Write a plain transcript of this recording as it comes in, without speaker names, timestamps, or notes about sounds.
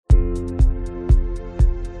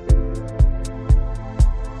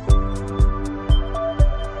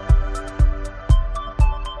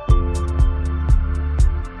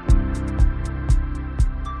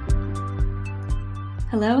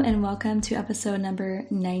Hello and welcome to episode number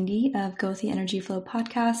 90 of Go with the Energy Flow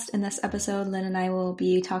podcast. In this episode, Lynn and I will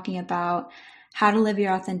be talking about how to live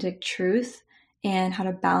your authentic truth and how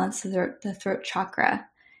to balance the throat chakra.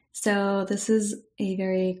 So this is a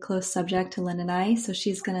very close subject to Lynn and I, so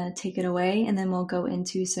she's going to take it away and then we'll go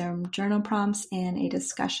into some journal prompts and a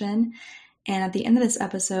discussion. And at the end of this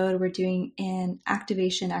episode, we're doing an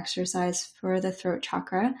activation exercise for the throat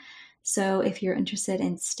chakra. So if you're interested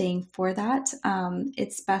in staying for that,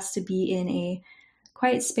 it's best to be in a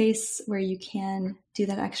quiet space where you can do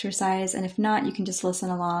that exercise. And if not, you can just listen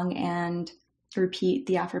along and repeat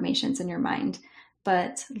the affirmations in your mind.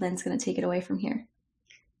 But Lynn's going to take it away from here.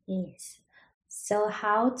 Yes. So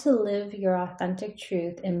how to live your authentic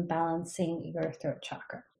truth in balancing your throat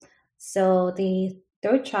chakra. So the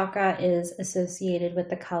throat chakra is associated with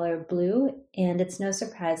the color blue, and it's no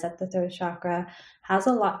surprise that the throat chakra has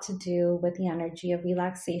a lot to do with the energy of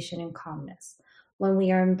relaxation and calmness. When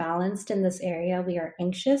we are imbalanced in this area, we are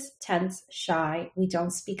anxious, tense, shy. We don't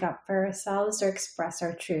speak up for ourselves or express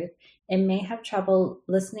our truth, and may have trouble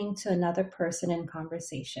listening to another person in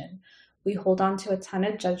conversation. We hold on to a ton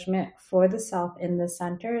of judgment for the self in the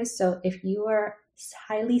center. So if you are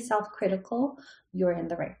highly self-critical, you're in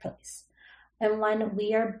the right place. And when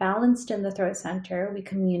we are balanced in the throat center, we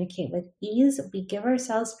communicate with ease. We give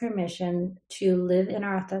ourselves permission to live in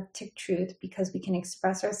our authentic truth because we can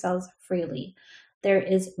express ourselves freely. There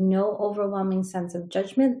is no overwhelming sense of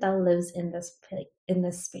judgment that lives in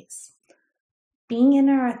this space. Being in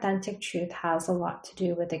our authentic truth has a lot to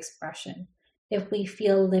do with expression. If we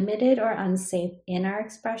feel limited or unsafe in our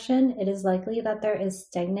expression, it is likely that there is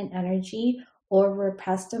stagnant energy or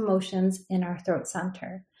repressed emotions in our throat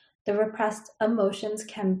center. The repressed emotions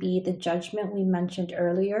can be the judgment we mentioned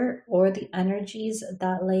earlier, or the energies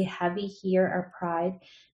that lay heavy here are pride,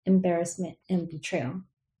 embarrassment, and betrayal.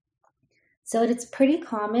 So it's pretty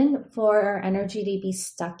common for our energy to be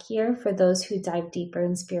stuck here for those who dive deeper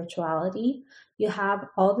in spirituality. You have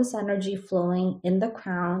all this energy flowing in the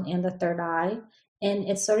crown and the third eye, and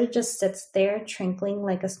it sort of just sits there trickling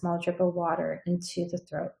like a small drip of water into the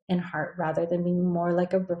throat and heart rather than being more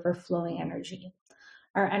like a river flowing energy.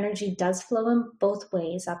 Our energy does flow in both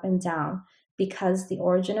ways, up and down, because the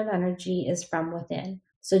origin of energy is from within.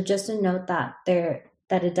 So just to note that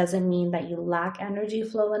it doesn't mean that you lack energy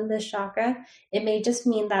flow in this chakra. It may just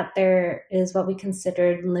mean that there is what we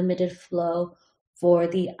consider limited flow for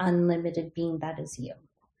the unlimited being that is you.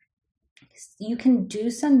 You can do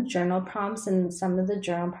some journal prompts, and some of the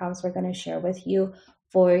journal prompts we're going to share with you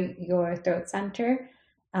for your throat center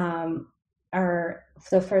are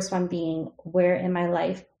the first one being, where in my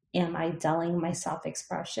life am I dulling my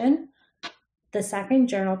self-expression? The second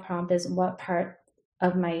journal prompt is, what part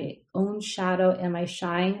of my own shadow am I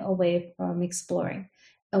shying away from exploring?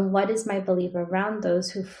 And what is my belief around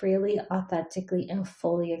those who freely, authentically, and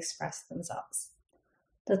fully express themselves?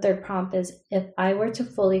 The third prompt is, if I were to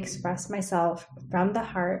fully express myself from the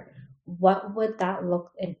heart, what would that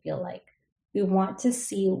look and feel like? We want to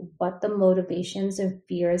see what the motivations and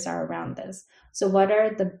fears are around this. So what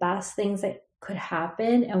are the best things that could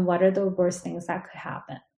happen, and what are the worst things that could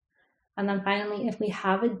happen? And then finally, if we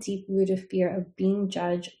have a deep-rooted fear of being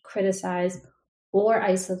judged, criticized, or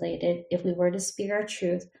isolated, if we were to speak our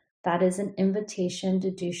truth, that is an invitation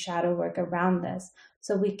to do shadow work around this,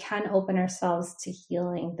 so we can open ourselves to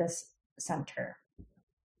healing this center.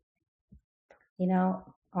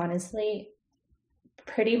 Honestly,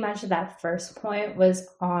 pretty much that first point was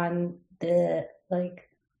on the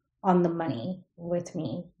money with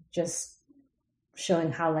me, just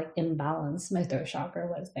showing how imbalanced my throat chakra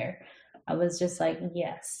was there. I was just like,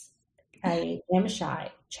 yes, I am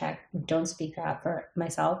shy, check. Don't speak up for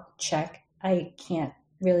myself, check. I can't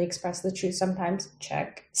really express the truth sometimes,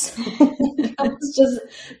 check. So I was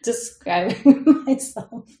just describing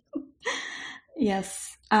myself.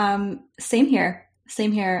 Yes. Same here.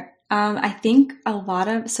 I think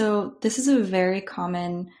so this is a very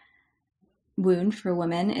common wound for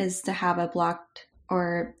women, is to have a blocked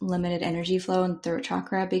or limited energy flow in the throat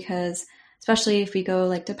chakra, because especially if we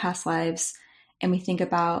go to past lives and we think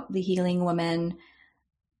about the healing women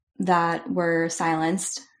that were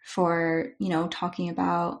silenced for, talking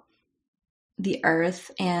about the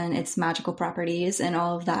earth and its magical properties and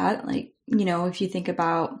all of that. If you think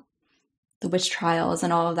about the witch trials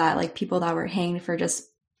and all of that, people that were hanged for just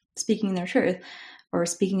speaking their truth or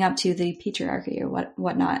speaking up to the patriarchy or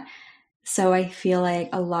whatnot. So I feel like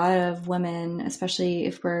a lot of women, especially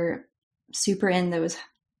if we're super in those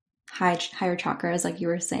higher chakras, like you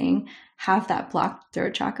were saying, have that blocked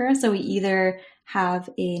throat chakra. So we either have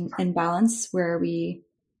an imbalance where we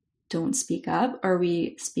don't speak up or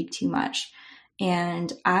we speak too much.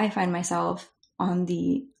 And I find myself on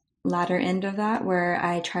the latter end of that where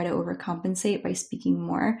I try to overcompensate by speaking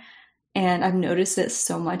more. And I've noticed it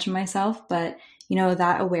so much in myself, but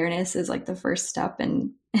that awareness is like the first step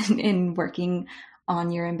in working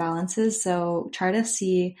on your imbalances. So try to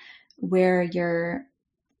see where you're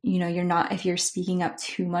not, if you're speaking up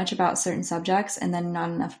too much about certain subjects and then not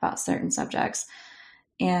enough about certain subjects.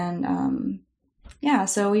 And yeah,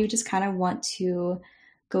 so we just kind of want to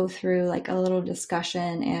go through like a little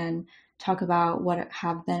discussion and talk about what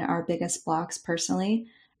have been our biggest blocks personally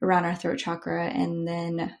around our throat chakra, and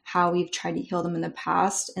then how we've tried to heal them in the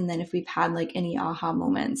past, and then if we've had like any aha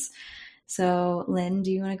moments. So Lynn,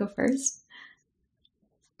 do you want to go first?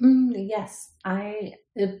 Yes,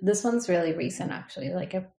 this one's really recent actually.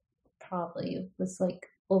 Like it probably was like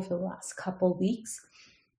over the last couple weeks.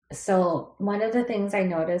 So one of the things I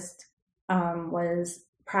noticed was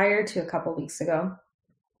prior to a couple weeks ago,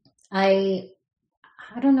 I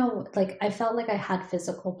I don't know, like I felt like I had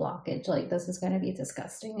physical blockage. Like this is going to be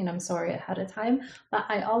disgusting, and I'm sorry ahead of time, but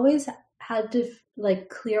I always had to like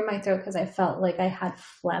clear my throat because I felt like I had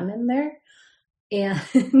phlegm in there,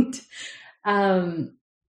 and um,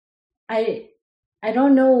 I I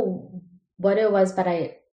don't know what it was, but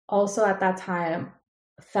I also at that time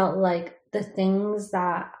felt like the things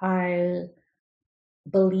that I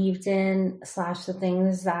believed in slash the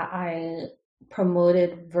things that I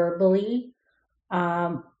promoted verbally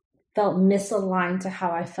um, felt misaligned to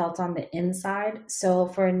how I felt on the inside. So,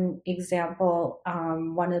 for an example,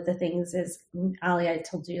 one of the things is, Ali, I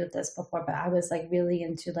told you this before, but I was like really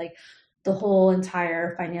into like the whole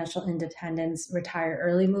entire financial independence, retire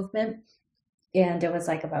early movement. And it was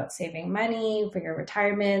like about saving money for your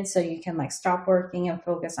retirement so you can like stop working and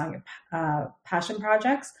focus on your passion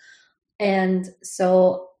projects. And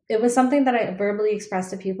so it was something that I verbally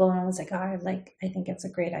expressed to people, and I was like, oh, I think it's a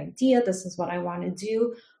great idea. This is what I want to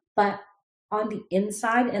do. But on the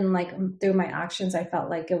inside and like through my actions, I felt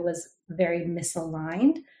like it was very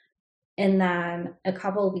misaligned. And then a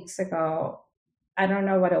couple of weeks ago, I don't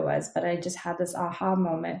know what it was, but I just had this aha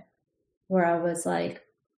moment where I was like,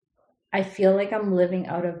 I feel like I'm living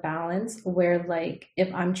out of balance where like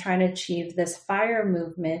if I'm trying to achieve this fire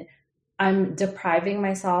movement, I'm depriving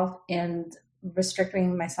myself and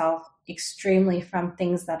restricting myself extremely from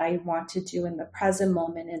things that I want to do in the present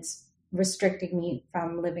moment. It's restricting me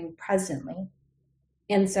from living presently.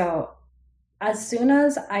 And so as soon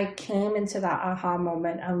as I came into that aha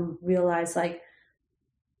moment and realized like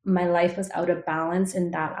my life was out of balance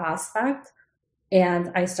in that aspect,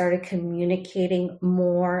 and I started communicating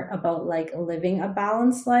more about like living a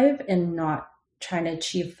balanced life and not trying to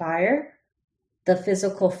achieve fire, the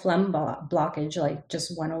physical phlegm blockage like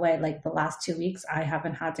just went away. Like the last 2 weeks, I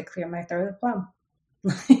haven't had to clear my throat of phlegm.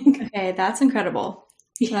 Like, Okay, that's incredible.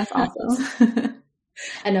 That's yeah. awesome.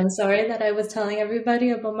 And I'm sorry that I was telling everybody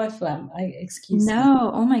about my phlegm. Excuse me.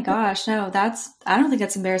 No, oh my gosh, no, I don't think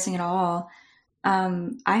that's embarrassing at all.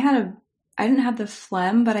 I didn't have the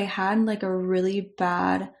phlegm, but I had like a really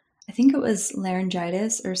bad, I think it was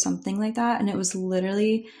laryngitis or something like that. And it was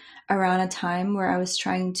literally around a time where I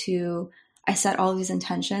set all these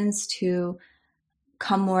intentions to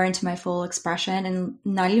come more into my full expression, and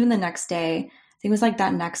not even the next day. I think it was like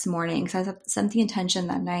that next morning. So I sent the intention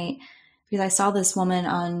that night because I saw this woman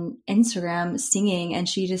on Instagram singing, and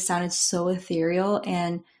she just sounded so ethereal,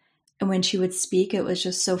 and when she would speak, it was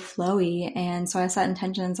just so flowy. And so I set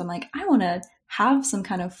intentions. I'm like, I want to have some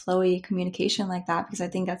kind of flowy communication like that because I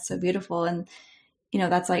think that's so beautiful. And,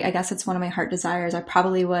 that's like, I guess it's one of my heart desires. I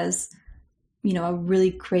probably was, a really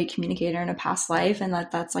great communicator in a past life. And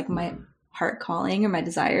that's like my heart calling or my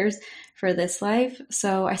desires for this life.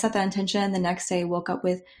 So I set that intention. The next day, I woke up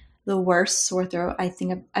with the worst sore throat I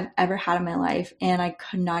think I've ever had in my life. And I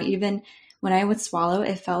could not even, when I would swallow,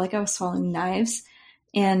 it felt like I was swallowing knives.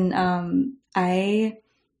 And I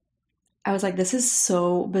was like, this is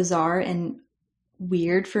so bizarre and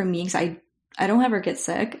weird for me because I don't ever get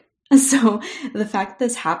sick. So the fact that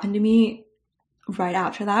this happened to me right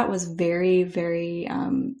after that was very, very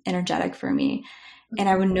energetic for me. And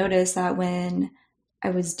I would notice that when I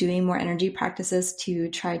was doing more energy practices to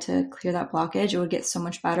try to clear that blockage, it would get so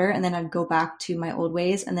much better. And then I'd go back to my old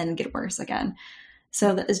ways and then get worse again.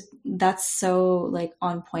 So that's so like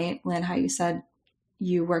on point, Lynn, how you said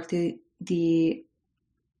you worked through the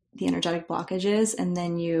energetic blockages and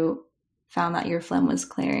then you found that your phlegm was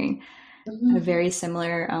clearing. A Mhm. very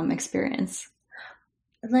similar experience.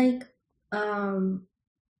 Like,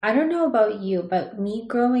 I don't know about you, but me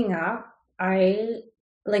growing up, I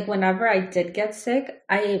like whenever I did get sick,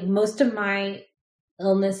 I most of my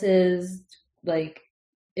illnesses like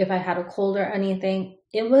if I had a cold or anything,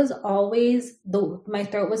 it was always my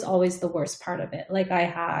throat was always the worst part of it. Like I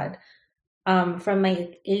had from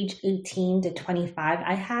my age 18 to 25,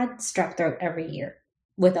 I had strep throat every year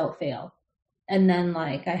without fail. And then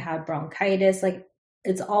like I had bronchitis, like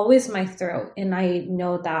it's always my throat. And I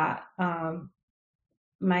know that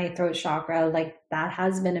my throat chakra, like that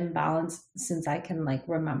has been imbalanced since I can like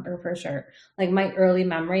remember for sure. Like my early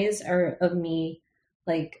memories are of me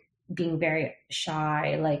like being very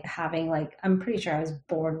shy, like having like I'm pretty sure I was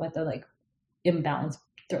born with a like imbalanced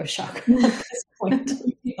throat chakra at this point,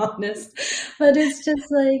 to be honest. But it's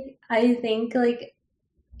just like I think like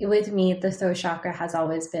with me, the throat chakra has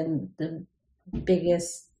always been the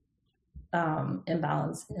biggest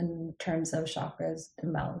imbalance in terms of chakras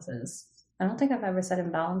imbalances. I don't think I've ever said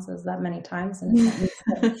imbalances that many times in a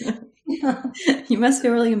sentence. Yeah. You must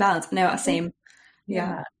feel really imbalanced. No, same.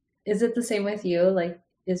 Yeah. Yeah. Is it the same with you? Like,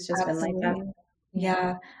 it's just been like that? Absolutely. Yeah.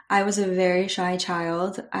 Yeah. I was a very shy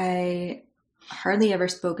child. I hardly ever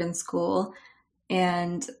spoke in school,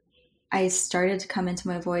 and I started to come into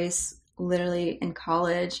my voice literally in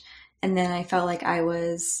college. And then I felt like I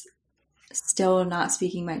was still not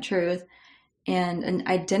speaking my truth. And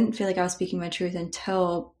I didn't feel like I was speaking my truth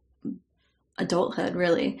until adulthood,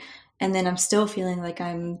 really. And then I'm still feeling like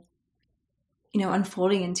I'm,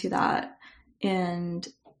 unfolding into that and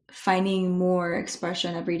finding more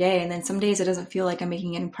expression every day. And then some days it doesn't feel like I'm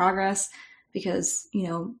making any progress because,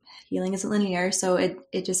 healing isn't linear. So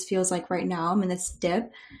it just feels like right now I'm in this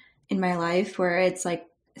dip in my life where it's like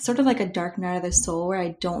it's sort of like a dark night of the soul where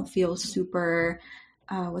I don't feel super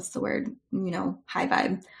what's the word, high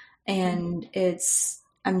vibe. And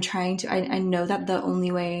I'm trying to I know that the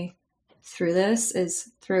only way through this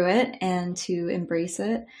is through it and to embrace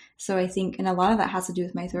it. So I think, and a lot of that has to do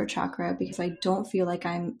with my throat chakra, because I don't feel like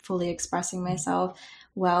I'm fully expressing myself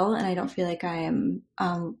well, and I don't feel like I am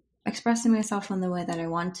expressing myself in the way that I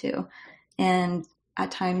want to. And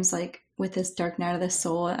at times, like with this dark night of the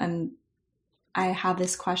soul, I have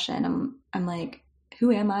this question. I'm like,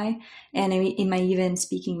 who am I? And am I even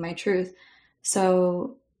speaking my truth?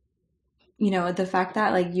 So, the fact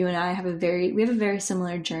that like you and I have we have a very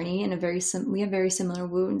similar journey and we have very similar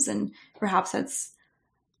wounds, and perhaps that's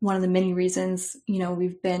one of the many reasons,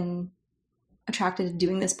 we've been attracted to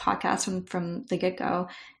doing this podcast from the get-go,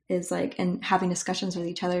 is like, and having discussions with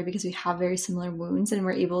each other, because we have very similar wounds and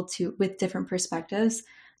we're able to, with different perspectives,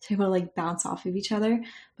 to be able to like bounce off of each other.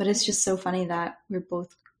 But it's just so funny that we're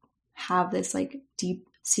both have this like deep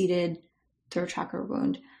seated throat chakra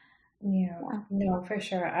wound. Yeah, no, for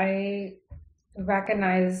sure. I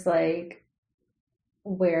recognize like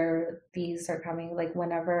where these are coming, like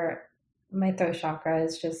whenever my throat chakra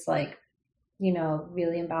is just like,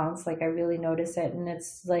 really imbalanced, like I really notice it. And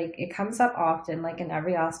it's like it comes up often, like in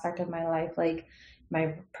every aspect of my life, like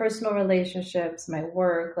my personal relationships, my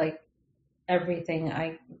work, like everything.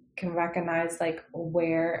 I can recognize like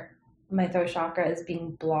where my throat chakra is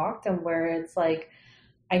being blocked and where it's like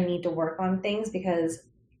I need to work on things, because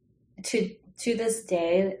to this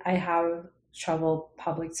day I have trouble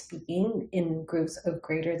public speaking in groups of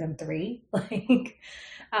greater than three. Like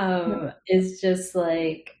it's just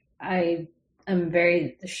like I am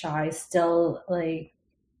very shy still. Like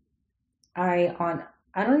I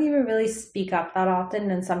don't even really speak up that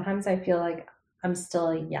often, and sometimes I feel like I'm still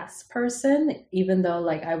a yes person, even though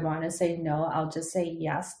like I want to say no. I'll just say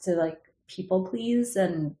yes to like people please,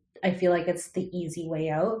 and I feel like it's the easy way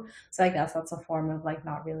out. So I guess that's a form of like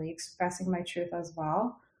not really expressing my truth as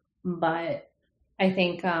well. But I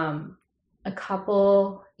think a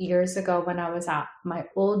couple years ago when I was at my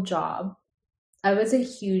old job, I was a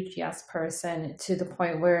huge yes person, to the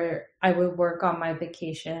point where I would work on my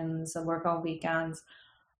vacations and work on weekends.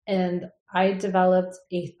 And I developed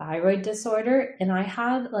a thyroid disorder, and I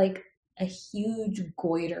had like a huge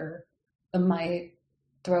goiter in my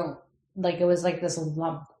throat. Like it was like this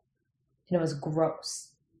lump, and it was gross.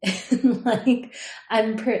 Like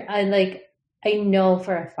I like I know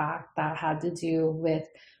for a fact that had to do with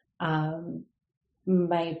um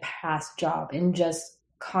my past job and just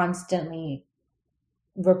constantly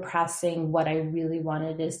repressing what I really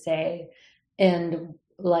wanted to say, and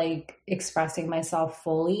like expressing myself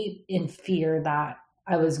fully in fear that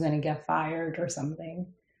I was going to get fired or something.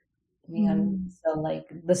 And so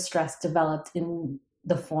like the stress developed in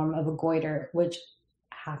the form of a goiter, which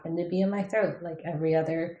happened to be in my throat, like every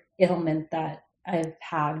other ailment that I've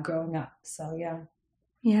had growing up. So yeah.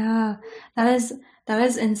 Yeah, that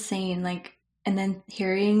is insane. Like, and then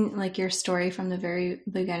hearing like your story from the very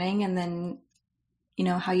beginning, and then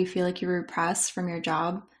how you feel like you were repressed from your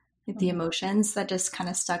job, like the emotions that just kind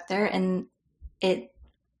of stuck there, and it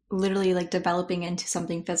literally like developing into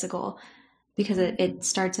something physical because it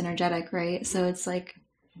starts energetic, right? So it's like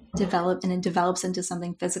develop and it develops into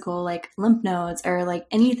something physical, like lymph nodes or like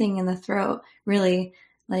anything in the throat, really,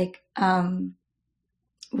 like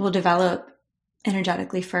will develop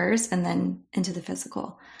energetically first and then into the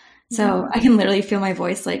physical. So I can literally feel my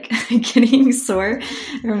voice like getting sore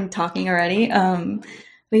from talking already.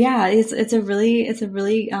 But yeah, it's a really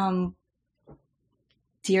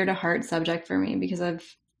dear to heart subject for me because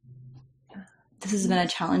this has been a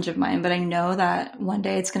challenge of mine, but I know that one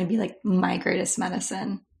day it's going to be like my greatest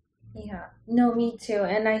medicine. Yeah. No, me too.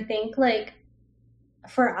 And I think like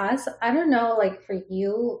for us, I don't know like for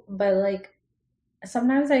you, but like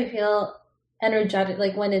sometimes I feel energetic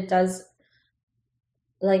like when it does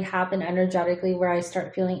like happen energetically where I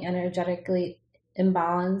start feeling energetically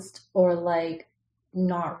imbalanced or like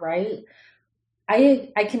not right.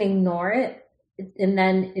 I can ignore it and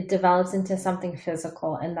then it develops into something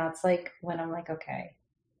physical and that's like when I'm like okay,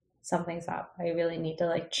 something's up. I really need to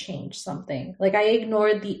like change something. Like I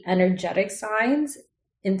ignore the energetic signs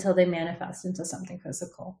until they manifest into something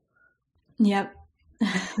physical. Yep.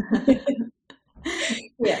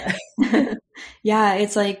 Yeah. Yeah,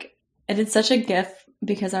 it's like it's such a gift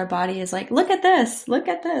because our body is like, look at this, look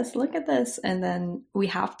at this, look at this, and then we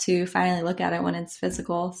have to finally look at it when it's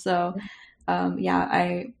physical. So,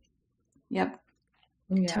 yeah, yep,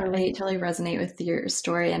 Yeah. totally resonate with your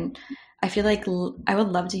story, and I feel like I would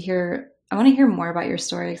love to hear. I want to hear more about your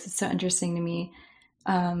story because it's so interesting to me.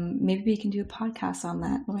 Maybe we can do a podcast on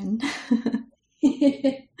that one.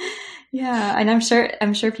 Yeah, and I'm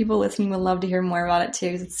sure people listening would love to hear more about it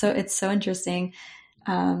too. 'Cause it's so interesting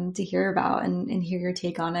to hear about and hear your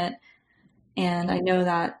take on it. And I know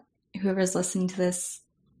that whoever's listening to this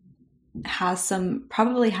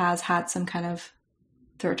probably has had some kind of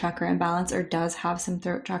throat chakra imbalance or does have some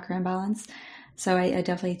throat chakra imbalance. So I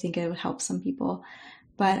definitely think it would help some people.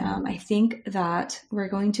 But I think that we're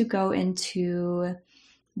going to go into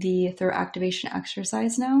the throat activation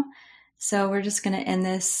exercise now. So we're just going to end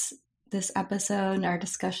this episode and our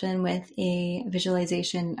discussion with a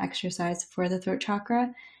visualization exercise for the throat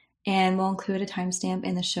chakra. And we'll include a timestamp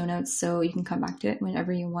in the show notes so you can come back to it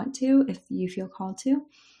whenever you want to, if you feel called to.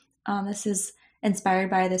 This is inspired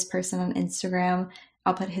by this person on Instagram.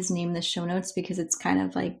 I'll put his name in the show notes because it's kind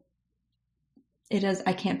of like,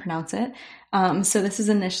 I can't pronounce it. So this is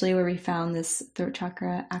initially where we found this throat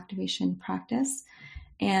chakra activation practice.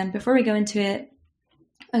 And before we go into it,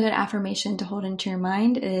 a good affirmation to hold into your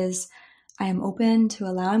mind is, I am open to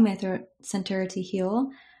allowing my throat center to heal.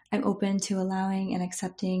 I'm open to allowing and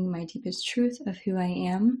accepting my deepest truth of who I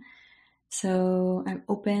am. So I'm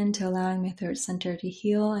open to allowing my throat center to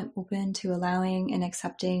heal. I'm open to allowing and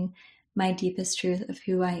accepting my deepest truth of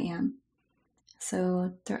who I am.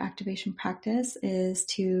 So throat activation practice is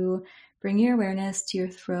to bring your awareness to your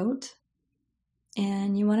throat.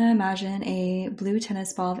 And you want to imagine a blue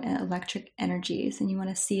tennis ball of electric energies, and you want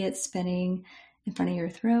to see it spinning in front of your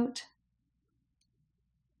throat.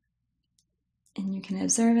 And you can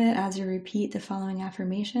observe it as you repeat the following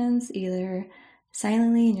affirmations, either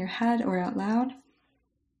silently in your head or out loud.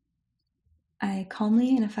 I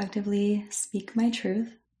calmly and effectively speak my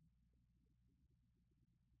truth.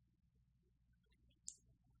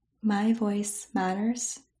 My voice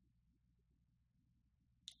matters.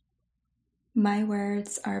 My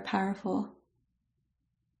words are powerful.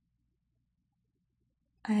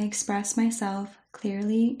 I express myself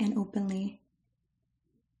clearly and openly.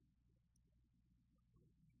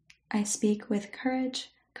 I speak with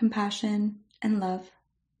courage, compassion, and love.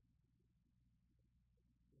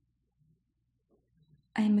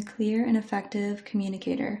 I am a clear and effective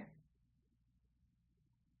communicator.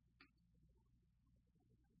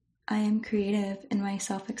 I am creative in my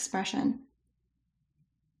self-expression.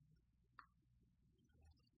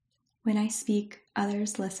 When I speak,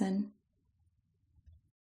 others listen.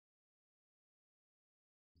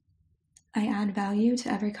 I add value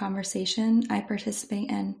to every conversation I participate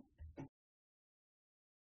in.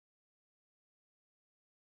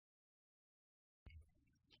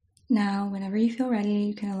 Now, whenever you feel ready,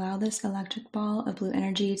 you can allow this electric ball of blue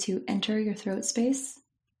energy to enter your throat space.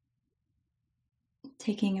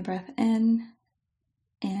 Taking a breath in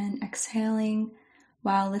and exhaling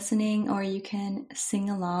while listening, or you can sing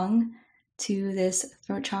along to this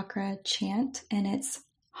throat chakra chant and its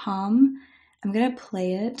hum. I'm going to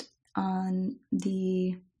play it on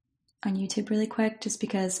YouTube really quick just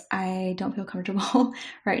because I don't feel comfortable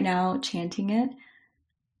right now chanting it.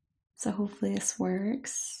 So hopefully this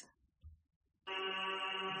works.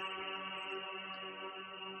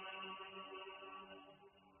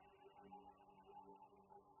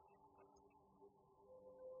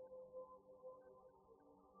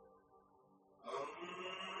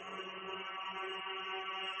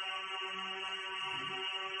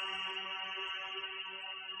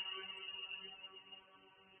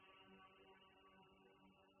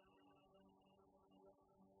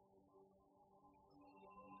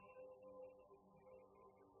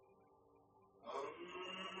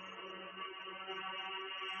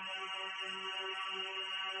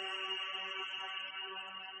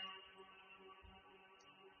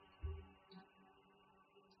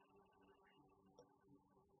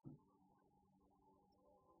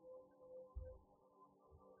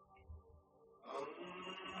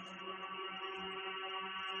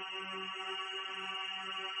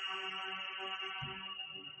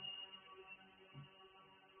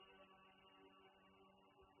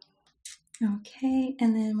 Okay,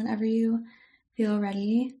 and then whenever you feel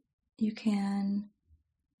ready, you can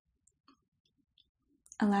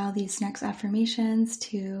allow these next affirmations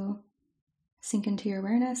to sink into your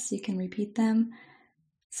awareness. You can repeat them.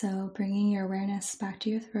 So bringing your awareness back to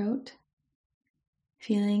your throat,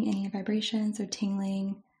 feeling any vibrations or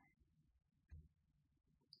tingling.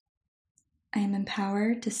 I am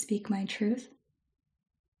empowered to speak my truth.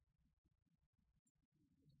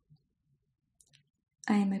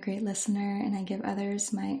 I am a great listener and I give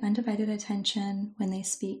others my undivided attention when they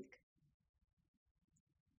speak.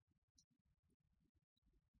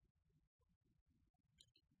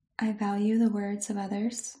 I value the words of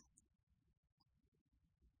others.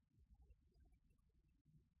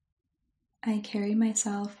 I carry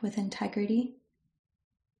myself with integrity.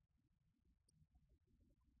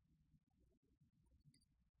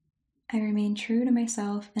 I remain true to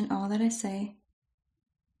myself in all that I say.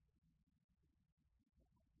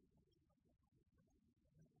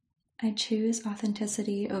 I choose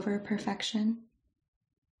authenticity over perfection.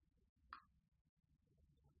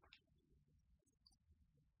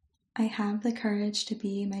 I have the courage to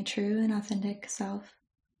be my true and authentic self.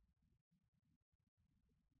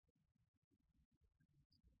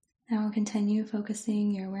 Now continue focusing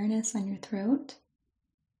your awareness on your throat.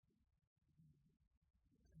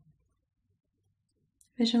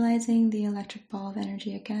 Visualizing the electric ball of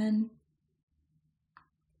energy again.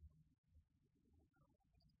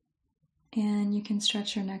 And you can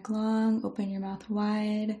stretch your neck long, open your mouth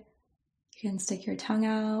wide. You can stick your tongue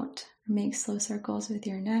out or make slow circles with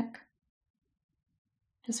your neck.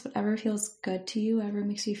 Just whatever feels good to you, whatever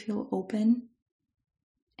makes you feel open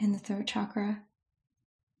in the throat chakra.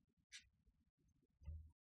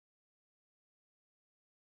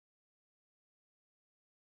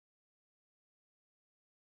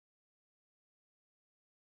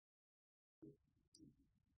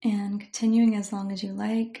 And continuing as long as you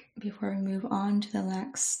like before we move on to the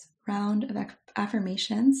next round of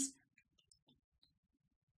affirmations.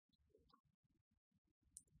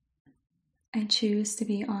 I choose to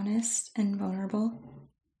be honest and vulnerable.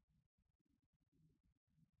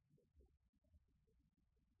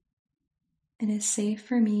 It is safe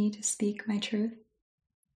for me to speak my truth.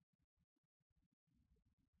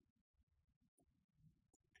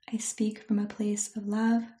 I speak from a place of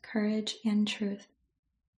love, courage, and truth.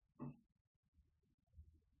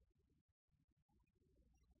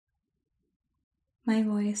 My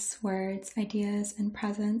voice, words, ideas, and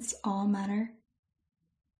presence all matter.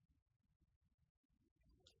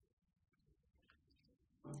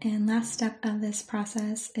 And last step of this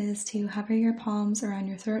process is to hover your palms around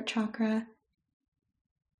your throat chakra.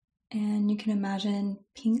 And you can imagine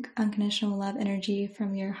pink unconditional love energy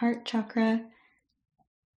from your heart chakra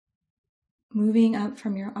moving up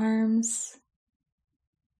from your arms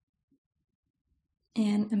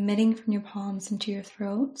and emitting from your palms into your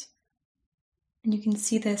throat. And you can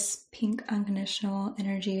see this pink unconditional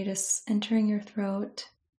energy just entering your throat.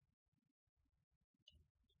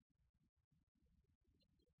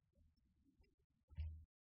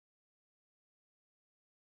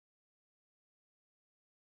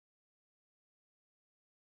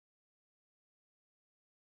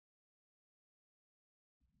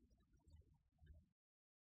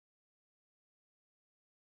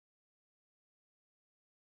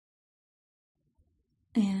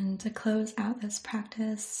 And to close out this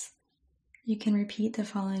practice, you can repeat the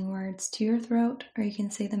following words to your throat, or you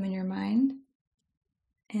can say them in your mind.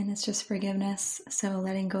 And it's just forgiveness, so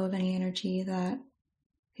letting go of any energy that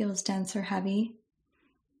feels dense or heavy.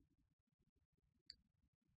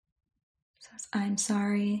 So it's, I'm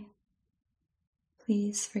sorry.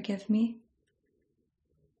 Please forgive me.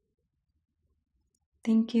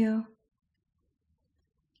 Thank you.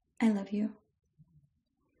 I love you.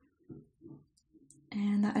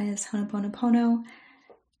 And that is Ho'oponopono,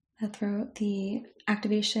 the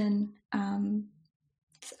activation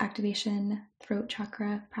throat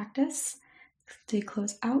chakra practice to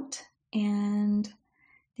close out. And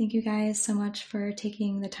thank you guys so much for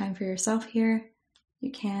taking the time for yourself here. You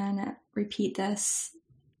can repeat this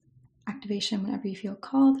activation whenever you feel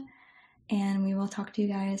called, and we will talk to you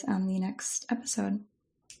guys on the next episode.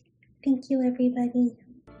 Thank you, everybody.